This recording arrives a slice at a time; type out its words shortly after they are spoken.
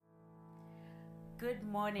Good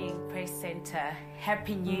morning, Praise Center.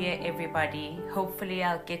 Happy New Year, everybody. Hopefully,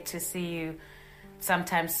 I'll get to see you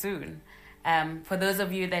sometime soon. For those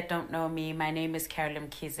of you that don't know me, my name is Carolyn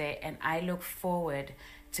Kize, and I look forward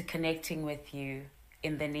to connecting with you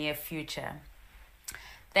in the near future.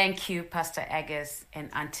 Thank you, Pastor Agus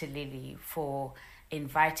and Auntie Lily, for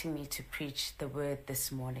inviting me to preach the word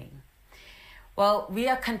this morning. Well, we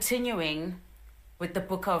are continuing with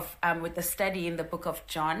the study in the book of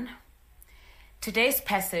John. Today's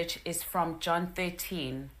passage is from John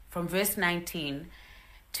 13, from verse 19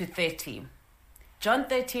 to 30. John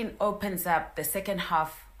 13 opens up the second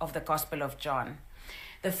half of the Gospel of John.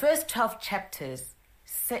 The first 12 chapters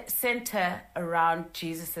center around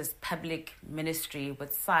Jesus' public ministry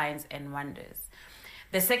with signs and wonders.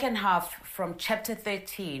 The second half, from chapter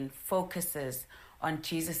 13, focuses on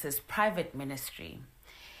Jesus' private ministry.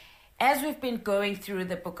 As we've been going through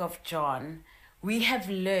the book of John, we have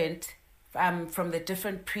learned from the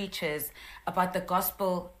different preachers about the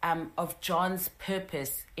Gospel of John's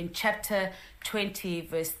purpose in chapter 20,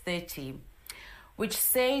 verse 30, which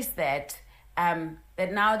says that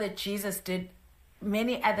now that Jesus did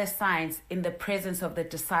many other signs in the presence of the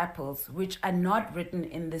disciples, which are not written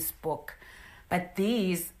in this book, but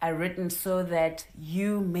these are written so that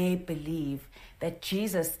you may believe that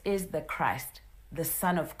Jesus is the Christ, the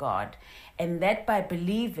Son of God, and that by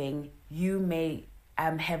believing you may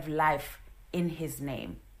have life in his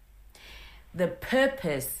name. The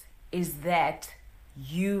purpose is that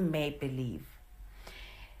you may believe.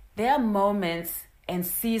 There are moments and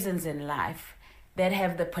seasons in life that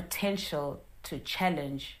have the potential to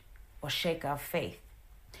challenge or shake our faith.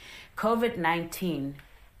 COVID-19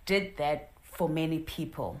 did that for many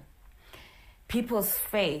people. People's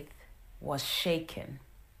faith was shaken.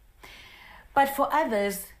 But for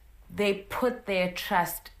others, they put their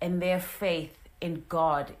trust and their faith in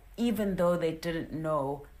God, even though they didn't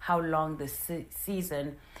know how long the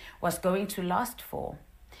season was going to last for,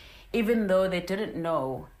 even though they didn't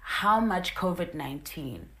know how much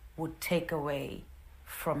COVID-19 would take away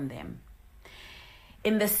from them.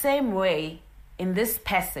 In the same way, in this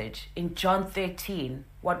passage, in John 13,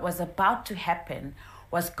 what was about to happen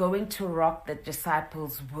was going to rock the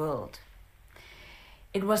disciples' world.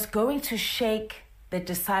 It was going to shake the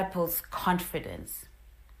disciples' confidence.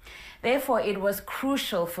 Therefore, it was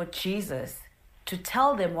crucial for Jesus to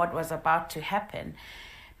tell them what was about to happen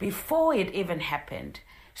before it even happened,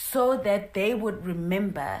 so that they would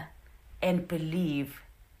remember and believe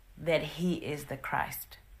that he is the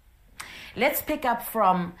Christ. Let's pick up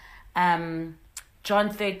from John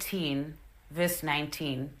 13, verse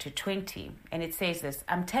 19 to 20. And it says this: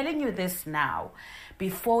 I'm telling you this now,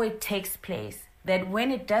 before it takes place, that when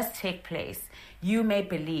it does take place, you may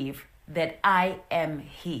believe that I am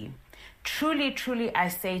he. Truly, truly, I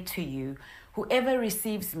say to you, whoever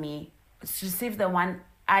receives the one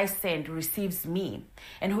I send, receives me.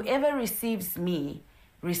 And whoever receives me,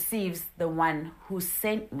 receives the one who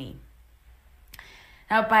sent me.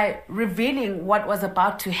 Now, by revealing what was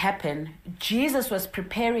about to happen, Jesus was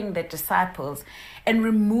preparing the disciples and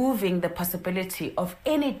removing the possibility of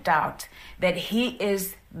any doubt that he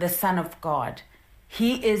is the Son of God.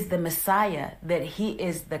 He is the Messiah, that he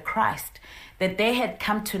is the Christ, that they had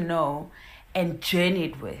come to know and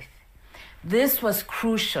journeyed with. This was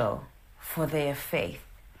crucial for their faith.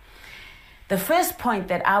 The first point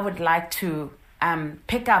that I would like to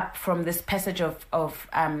pick up from this passage of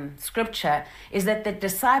scripture is that the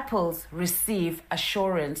disciples receive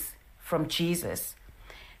assurance from Jesus.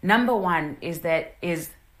 Number one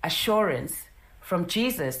is assurance from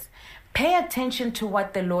Jesus. Pay attention to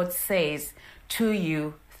what the Lord says to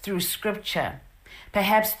you through scripture,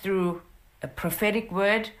 perhaps through a prophetic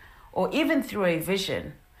word or even through a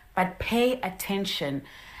vision, but pay attention,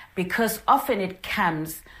 because often it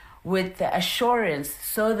comes with the assurance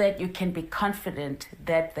so that you can be confident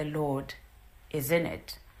that the Lord is in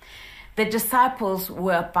it. The disciples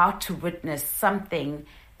were about to witness something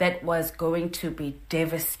that was going to be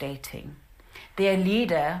devastating. Their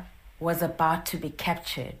leader was about to be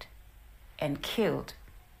captured and killed.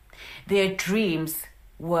 Their dreams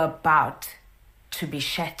were about to be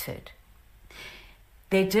shattered.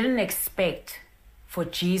 They didn't expect for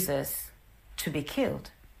Jesus to be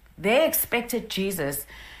killed. They expected Jesus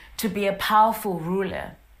to be a powerful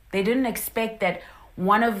ruler. They didn't expect that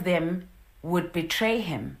one of them would betray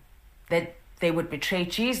him, that they would betray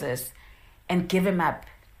Jesus and give him up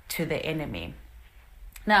to the enemy.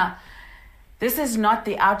 Now, this is not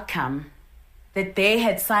the outcome that they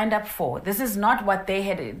had signed up for. This is not what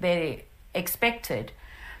they expected.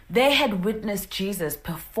 They had witnessed Jesus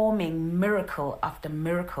performing miracle after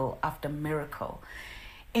miracle after miracle.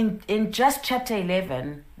 In just chapter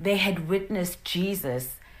 11, they had witnessed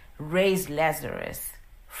Jesus raise Lazarus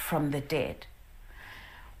from the dead.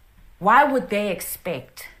 Why would they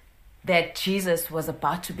expect that Jesus was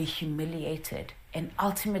about to be humiliated and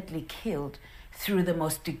ultimately killed through the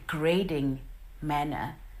most degrading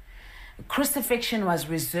manner? Crucifixion was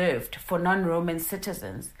reserved for non-Roman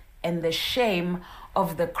citizens, and the shame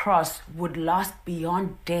of the cross would last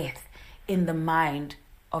beyond death in the mind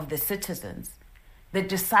of the citizens. The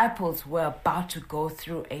disciples were about to go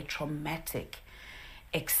through a traumatic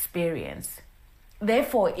experience.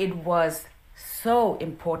 Therefore, it was so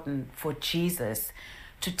important for Jesus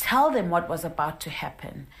to tell them what was about to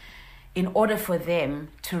happen in order for them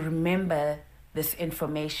to remember this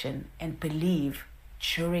information and believe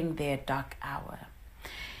during their dark hour.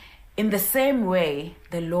 In the same way,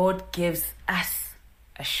 the Lord gives us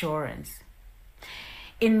assurance.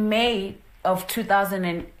 In May of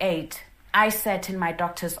 2008, I sat in my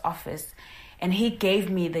doctor's office and he gave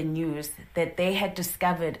me the news that they had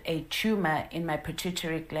discovered a tumor in my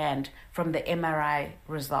pituitary gland from the MRI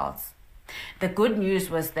results. The good news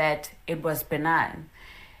was that it was benign.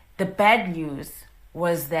 The bad news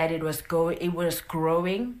was that it was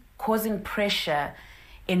growing, causing pressure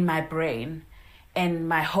in my brain, and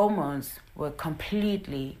my hormones were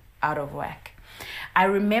completely out of whack. I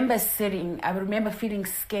remember feeling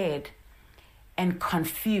scared and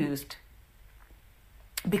confused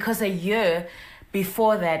because a year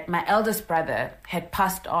before that, my eldest brother had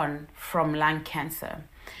passed on from lung cancer.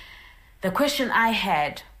 The question I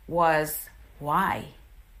had was, why?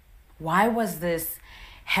 Why was this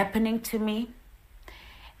happening to me?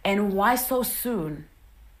 And why so soon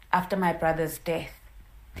after my brother's death?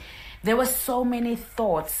 There were so many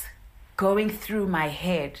thoughts going through my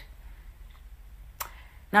head.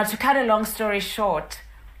 Now, to cut a long story short,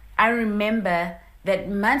 I remember that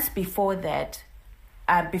months before that,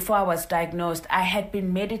 before I was diagnosed, I had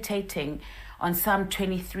been meditating on Psalm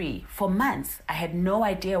 23 for months. I had no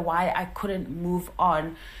idea why I couldn't move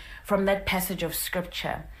on from that passage of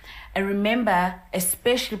scripture. I remember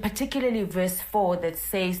particularly verse 4 that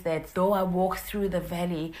says that though I walk through the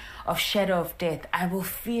valley of shadow of death, I will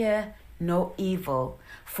fear no evil,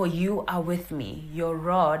 for you are with me. Your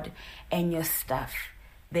rod and your staff,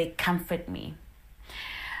 they comfort me.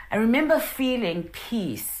 I remember feeling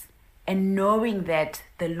peace and knowing that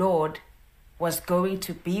the Lord was going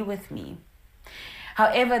to be with me.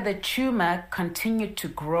 However, the tumor continued to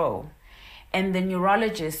grow, and the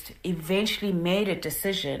neurologist eventually made a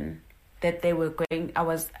decision that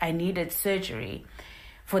I needed surgery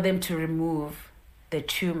for them to remove the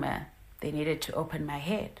tumor. They needed to open my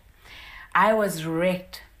head. I was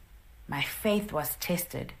wrecked. My faith was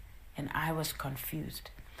tested, and I was confused.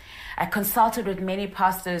 I consulted with many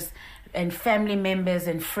pastors and family members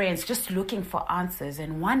and friends just looking for answers.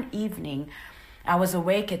 And one evening, I was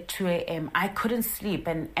awake at 2 a.m. I couldn't sleep,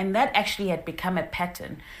 and that actually had become a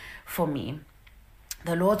pattern for me.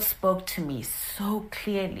 The Lord spoke to me so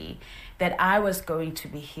clearly that I was going to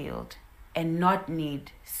be healed and not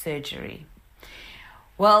need surgery.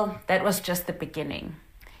 Well, that was just the beginning.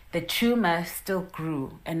 The tumor still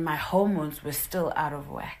grew and my hormones were still out of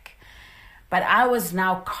whack. But I was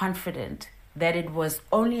now confident that it was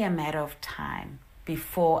only a matter of time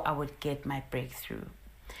before I would get my breakthrough.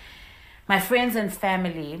 My friends and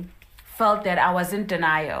family felt that I was in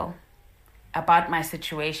denial about my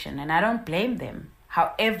situation, and I don't blame them.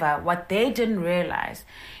 However, what they didn't realize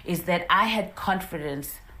is that I had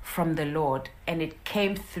confidence from the Lord, and it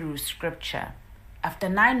came through scripture. After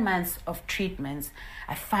 9 months of treatments,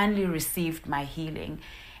 I finally received my healing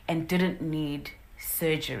and didn't need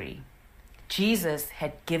surgery. Jesus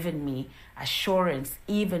had given me assurance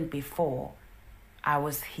even before I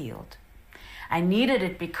was healed. I needed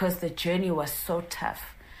it because the journey was so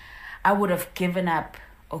tough. I would have given up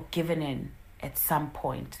or given in at some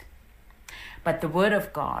point. But the word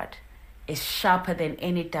of God is sharper than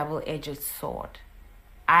any double-edged sword.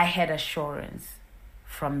 I had assurance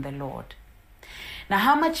from the Lord. Now,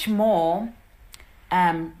 how much more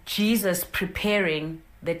Jesus preparing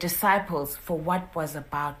the disciples for what was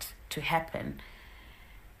about to happen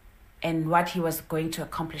and what he was going to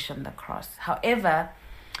accomplish on the cross. However,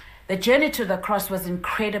 the journey to the cross was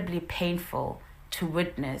incredibly painful to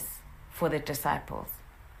witness for the disciples.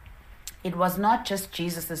 It was not just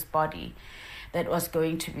Jesus' body that was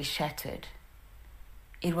going to be shattered.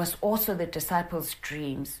 It was also the disciples'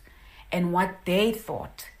 dreams and what they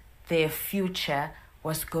thought their future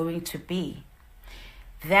was going to be.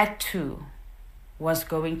 That too was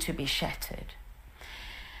going to be shattered.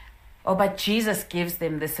 Oh, but Jesus gives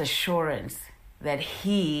them this assurance that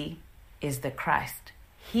he is the Christ.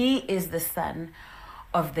 He is the Son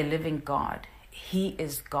of the living God. He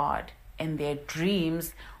is God, and their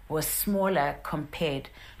dreams were smaller compared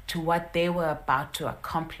to what they were about to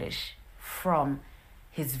accomplish from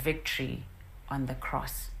his victory on the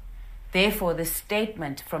cross. Therefore, the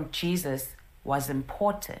statement from Jesus was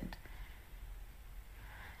important.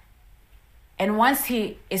 And once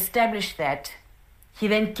he established that, he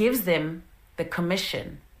then gives them the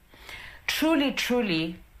commission. Truly,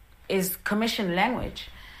 truly is commission language.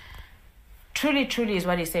 Truly, truly is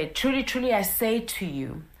what he said. Truly, truly, I say to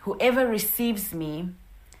you, whoever receives me,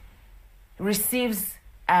 receives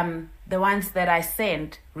the ones that I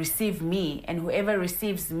sent, receive me, and whoever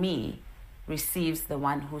receives me, receives the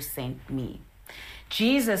one who sent me.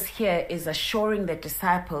 Jesus here is assuring the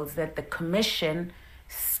disciples that the commission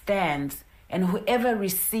stands, and whoever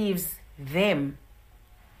receives them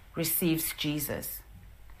receives Jesus.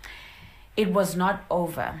 It was not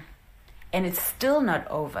over, and it's still not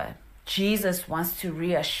over. Jesus wants to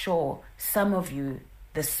reassure some of you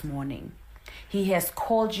this morning. He has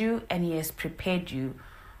called you and he has prepared you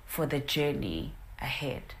for the journey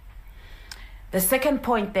ahead. The second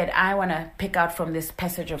point that I want to pick out from this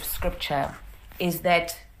passage of scripture is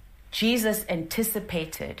that Jesus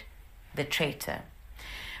anticipated the traitor.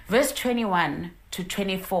 Verse 21 to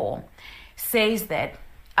 24 says that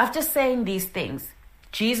after saying these things,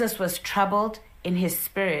 Jesus was troubled in his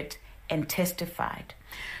spirit and testified,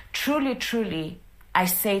 truly, truly, I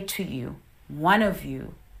say to you, one of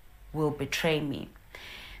you will betray me.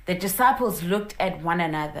 The disciples looked at one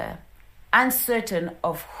another, uncertain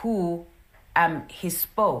of who he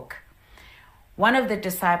spoke. One of the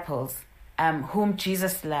disciples, whom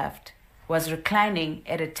Jesus loved, was reclining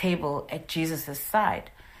at a table at Jesus'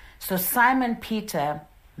 side. So Simon Peter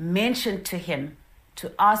mentioned to him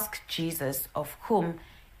to ask Jesus of whom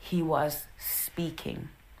he was speaking.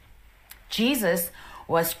 Jesus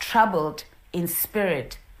was troubled in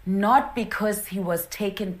spirit, not because he was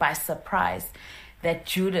taken by surprise that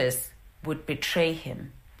Judas would betray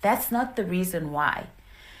him. That's not the reason why.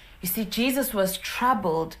 You see, Jesus was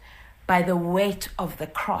troubled by the weight of the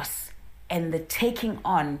cross and the taking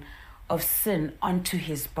on of sin onto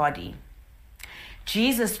his body.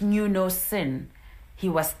 Jesus knew no sin. He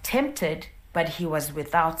was tempted, but he was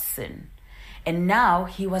without sin. And now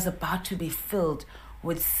he was about to be filled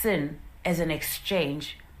with sin as an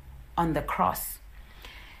exchange on the cross.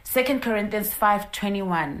 2 Corinthians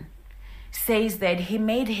 5:21 says that he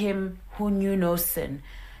made him who knew no sin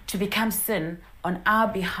to become sin on our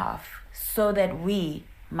behalf so that we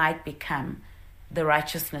might become the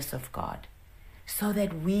righteousness of God. So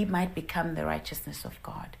that we might become the righteousness of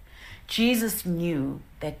God. Jesus knew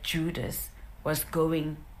that Judas was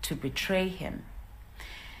going to betray him.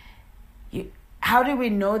 How do we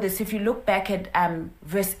know this? If you look back at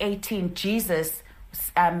verse 18, Jesus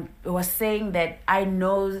was saying that I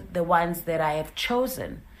know the ones that I have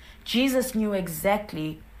chosen. Jesus knew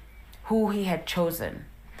exactly who he had chosen.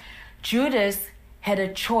 Judas had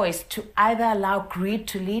a choice to either allow greed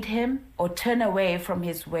to lead him or turn away from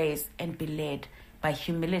his ways and be led by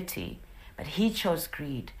humility. But he chose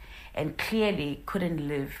greed and clearly couldn't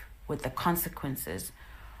live with the consequences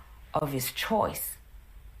of his choice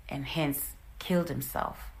and hence killed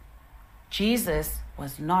himself. Jesus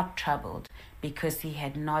was not troubled because he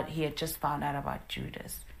had just found out about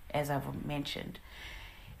Judas, as I've mentioned.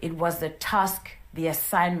 It was the task, the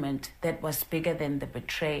assignment that was bigger than the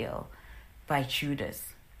betrayal by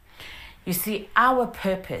Judas. You see, our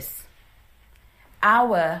purpose,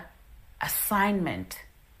 our assignment,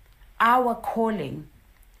 our calling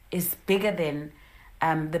is bigger than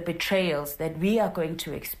the betrayals that we are going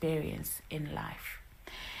to experience in life.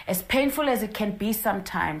 As painful as it can be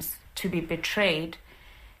sometimes to be betrayed,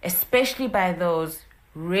 especially by those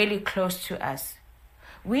really close to us,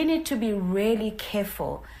 we need to be really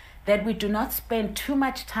careful that we do not spend too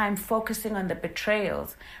much time focusing on the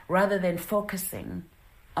betrayals rather than focusing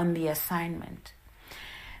on the assignment.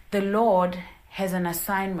 The Lord has an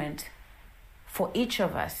assignment for each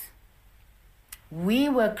of us. We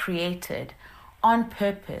were created on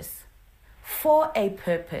purpose, for a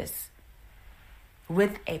purpose,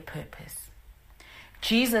 with a purpose.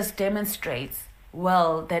 Jesus demonstrates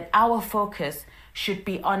well that our focus should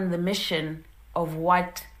be on the mission of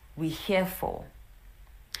what we're here for.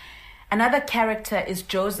 Another character is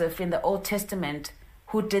Joseph in the Old Testament,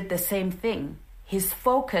 who did the same thing. His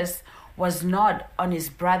focus was not on his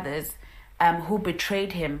brothers who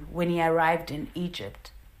betrayed him when he arrived in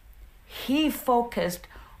Egypt. He focused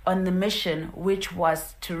on the mission, which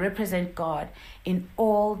was to represent God in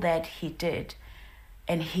all that he did.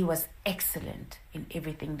 And he was excellent in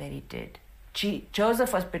everything that he did.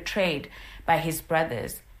 Joseph was betrayed by his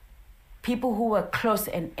brothers, people who were close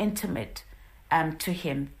and intimate to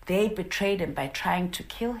him, they betrayed him by trying to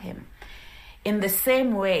kill him. In the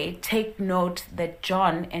same way, take note that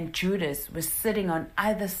John and Judas were sitting on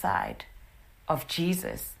either side of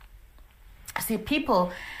Jesus. See,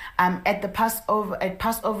 people at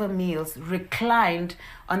Passover meals reclined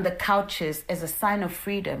on the couches as a sign of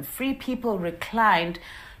freedom. Free people reclined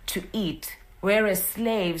to eat, whereas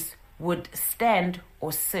slaves would stand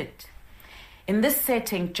or sit. In this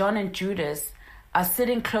setting, John and Judas are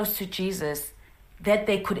sitting close to Jesus, that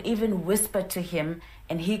they could even whisper to him,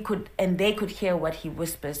 and they could hear what he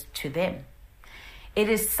whispers to them. It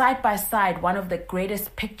is side by side one of the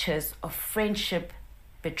greatest pictures of friendship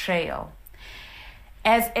betrayal.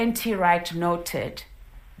 As N.T. Wright noted,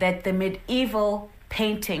 that the medieval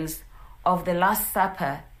paintings of the Last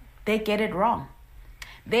Supper, they get it wrong.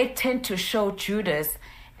 They tend to show Judas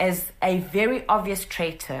as a very obvious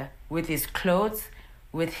traitor, with his clothes,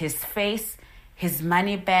 with his face, his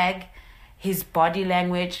money bag, his body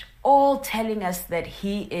language, all telling us that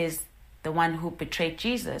he is the one who betrayed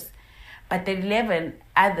Jesus. But the 11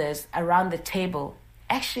 others around the table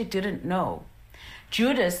actually didn't know.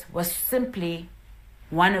 Judas was simply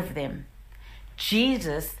one of them.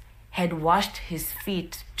 Jesus had washed his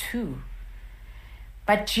feet too.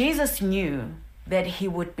 But Jesus knew that he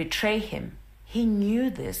would betray him. He knew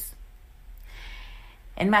this.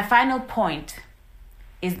 And my final point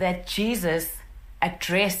is that Jesus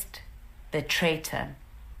addressed the traitor.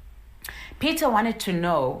 Peter wanted to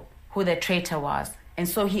know who the traitor was, and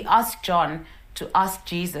so he asked John to ask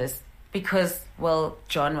Jesus because, well,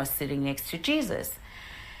 John was sitting next to Jesus.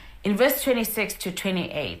 In verse 26 to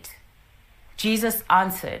 28, Jesus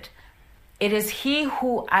answered, "It is he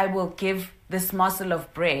who I will give this morsel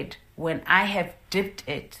of bread when I have dipped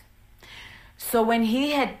it." So when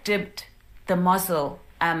he had dipped the morsel,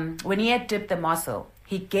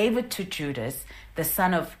 he gave it to Judas, the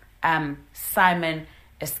son of Simon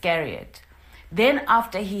Iscariot. Then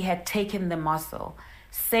after he had taken the morsel,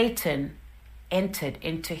 Satan entered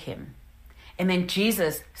into him. And then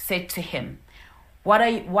Jesus said to him,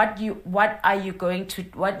 What you are going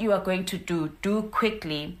to do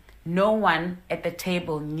quickly. No one at the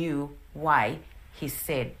table knew why he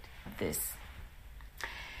said this.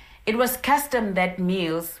 It was custom that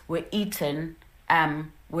meals were eaten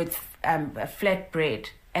with flat bread,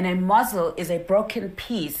 and a morsel is a broken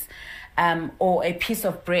piece or a piece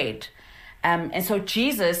of bread. And so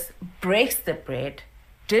Jesus breaks the bread,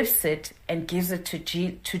 dips it, and gives it to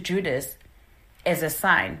Judas as a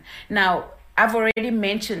sign. Now, I've already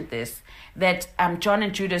mentioned this, that John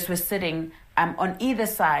and Judas were sitting on either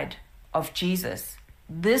side of Jesus.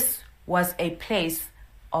 This was a place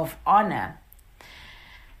of honor.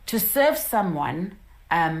 To serve someone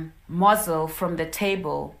morsel from the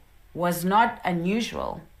table was not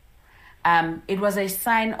unusual. It was a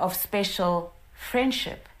sign of special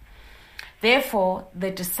friendship. Therefore,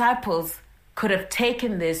 the disciples could have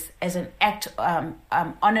taken this as an act,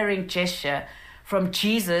 honoring gesture from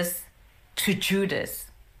Jesus to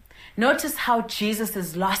Judas. Notice how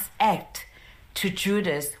Jesus' last act to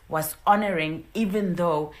Judas was honoring, even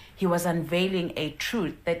though he was unveiling a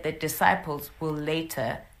truth that the disciples will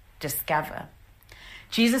later discover.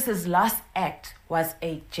 Jesus' last act was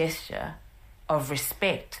a gesture of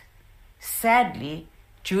respect. Sadly,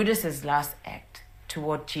 Judas' last act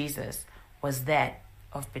toward Jesus was that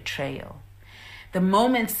of betrayal. The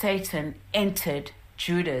moment Satan entered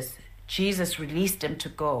Judas, Jesus released him to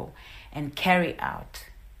go and carry out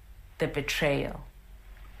the betrayal.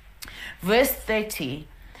 Verse 30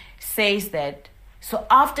 says that, so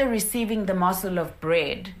after receiving the morsel of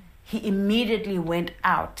bread, he immediately went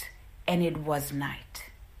out, and it was night.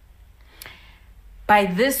 By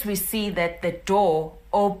this we see that the door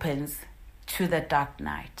opens to the dark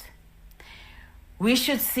night. We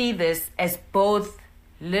should see this as both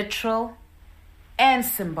literal and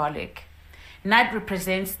symbolic. Night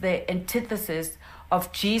represents the antithesis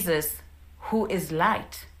of Jesus, who is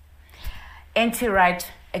light. N.T. Wright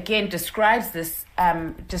again describes it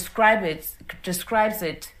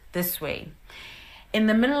this way. In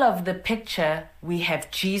the middle of the picture, we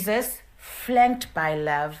have Jesus flanked by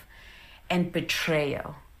love and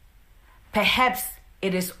betrayal. Perhaps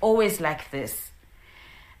it is always like this.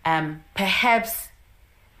 Perhaps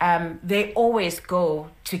they always go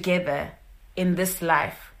together in this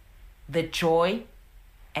life, the joy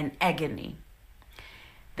and agony,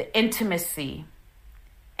 the intimacy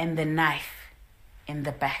and the knife in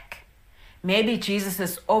the back. Maybe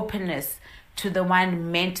Jesus' openness to the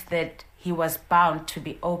one meant that he was bound to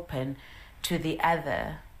be open to the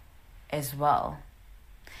other as well.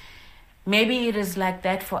 Maybe it is like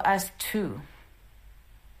that for us too.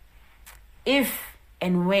 if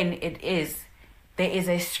and when it is, there is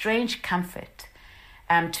a strange comfort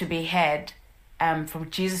to be had from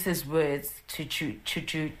Jesus' words to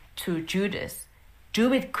Judas.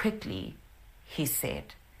 Do it quickly, he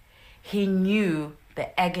said. He knew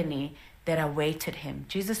the agony that awaited him.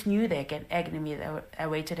 Jesus knew the agony that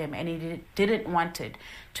awaited him, and he didn't want it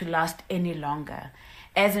to last any longer.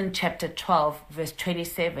 As in chapter 12, verse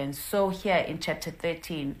 27, so here in chapter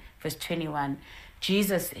 13, verse 21,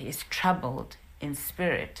 Jesus is troubled in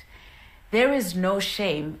spirit. There is no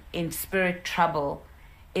shame in spirit trouble.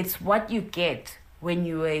 It's what you get when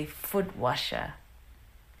you're a foot washer,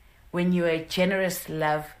 when you're a generous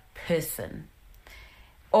love person,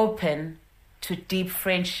 open to deep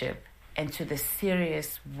friendship and to the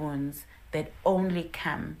serious wounds that only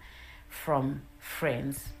come from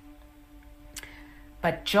friends.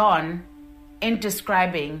 But John, in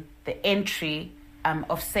describing the entry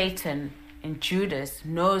of Satan in Judas,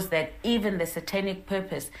 knows that even the satanic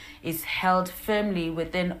purpose is held firmly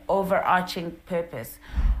within overarching purpose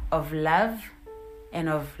of love and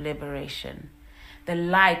of liberation. The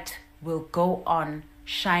light will go on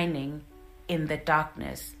shining in the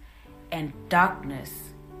darkness, and darkness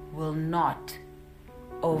will not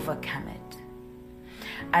overcome it.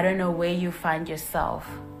 I don't know where you find yourself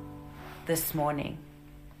this morning.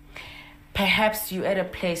 Perhaps you're at a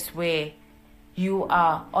place where you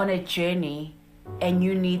are on a journey and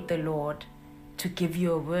you need the Lord to give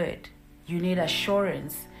you a word. You need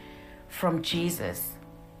assurance from Jesus.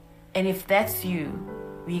 And if that's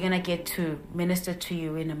you, we're going to get to minister to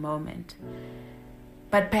you in a moment.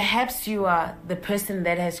 But perhaps you are the person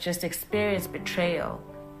that has just experienced betrayal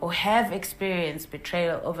or have experienced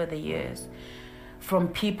betrayal over the years from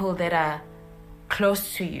people that are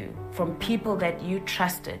close to you, from people that you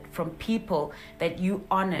trusted, from people that you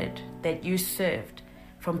honored, that you served,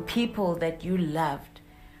 from people that you loved,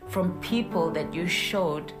 from people that you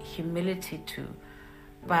showed humility to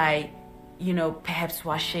by, perhaps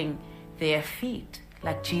washing their feet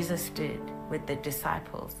like Jesus did with the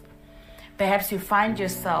disciples. Perhaps you find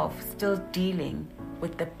yourself still dealing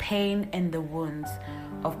with the pain and the wounds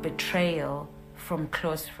of betrayal from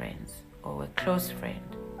close friends or a close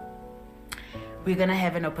friend. We're going to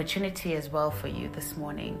have an opportunity as well for you this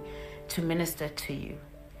morning to minister to you.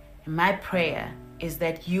 And my prayer is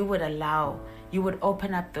that you would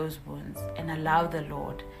open up those wounds and allow the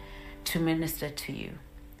Lord to minister to you.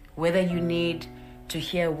 Whether you need to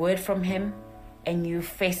hear a word from Him and you're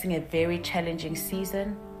facing a very challenging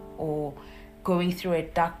season or going through a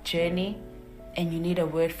dark journey and you need a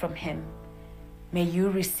word from Him, may you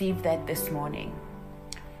receive that this morning.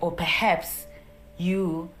 Or perhaps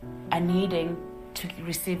you are needing to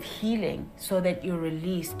receive healing so that you're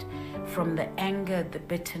released from the anger, the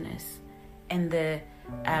bitterness, and the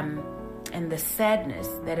sadness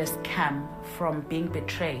that has come from being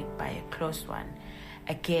betrayed by a close one.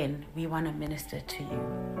 Again, we want to minister to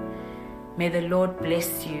you. May the Lord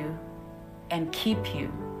bless you and keep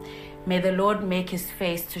you. May the Lord make His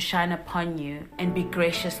face to shine upon you and be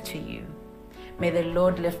gracious to you. May the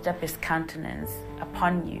Lord lift up His countenance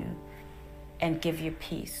upon you and give you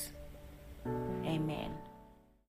peace. Amen.